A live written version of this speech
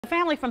A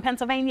family from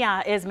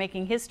Pennsylvania is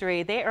making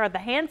history. They are the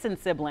Hanson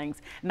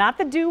siblings, not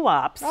the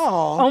doo-wops,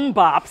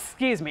 bops,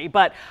 excuse me,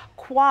 but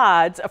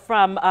quads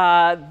from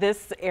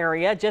this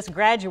area just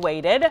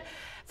graduated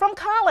from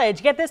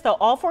college. Get this though,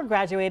 all four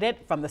graduated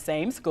from the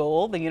same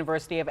school, the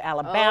University of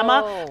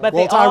Alabama, but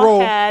they all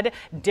had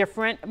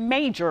different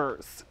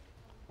majors.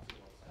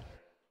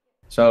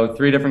 So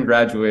 3 different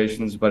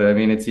graduations, but I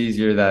mean, it's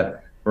easier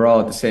that we're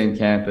all at the same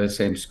campus,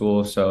 same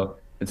school, so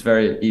it's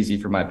very easy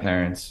for my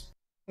parents.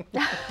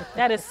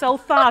 That is so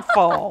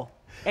thoughtful.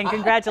 And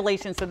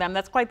congratulations to them.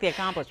 That's quite the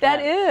accomplishment.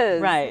 That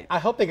is. Right. I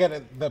hope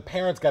the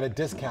parents got a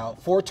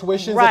discult. 4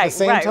 tuitions at the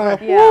same time.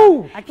 Right. Yeah.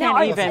 Woo! I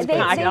can't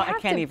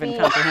even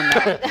comprehend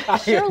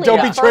that.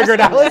 Don't be triggered,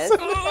 Alice.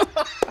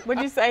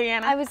 What'd you say,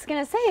 Anna? I was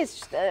going to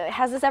say,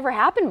 has this ever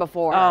happened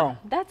before? Oh.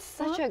 That's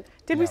such a...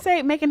 Did we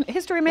say making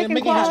history, making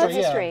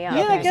history,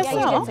 yeah, I guess so.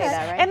 You did say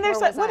that, right? And there's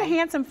what a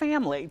handsome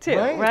family, too,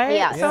 right?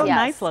 Yes, So yes.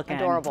 nice looking.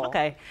 Adorable.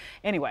 Okay.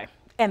 Anyway,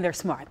 and they're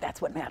smart.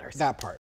 That's what matters. That part.